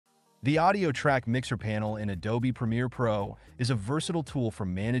The audio track mixer panel in Adobe Premiere Pro is a versatile tool for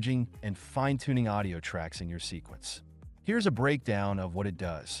managing and fine-tuning audio tracks in your sequence. Here's a breakdown of what it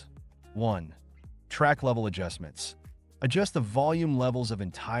does. 1. Track level adjustments. Adjust the volume levels of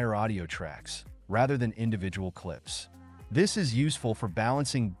entire audio tracks, rather than individual clips. This is useful for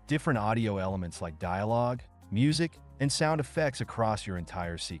balancing different audio elements like dialogue, music, and sound effects across your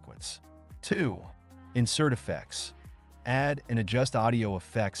entire sequence. 2. Insert effects. Add and adjust audio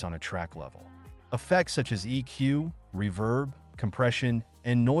effects on a track level. Effects such as EQ, reverb, compression,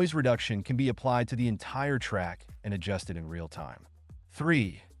 and noise reduction can be applied to the entire track and adjusted in real time.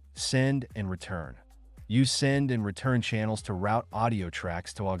 3. Send and return. Use send and return channels to route audio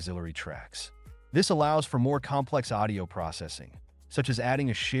tracks to auxiliary tracks. This allows for more complex audio processing, such as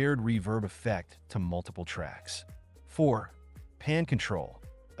adding a shared reverb effect to multiple tracks. 4. Pan control.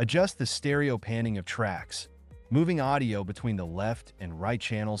 Adjust the stereo panning of tracks, moving audio between the left and right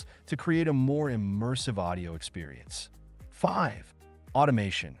channels to create a more immersive audio experience. 5.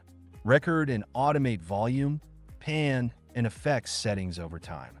 Automation. Record and automate volume, pan, and effects settings over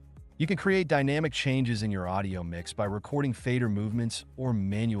time. You can create dynamic changes in your audio mix by recording fader movements or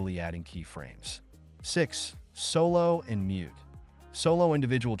manually adding keyframes. 6. Solo and mute. Solo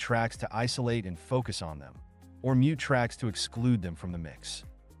individual tracks to isolate and focus on them, or mute tracks to exclude them from the mix.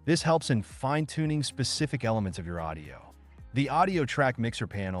 This helps in fine-tuning specific elements of your audio. The audio track mixer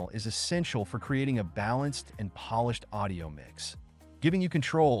panel is essential for creating a balanced and polished audio mix, giving you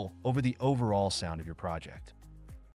control over the overall sound of your project.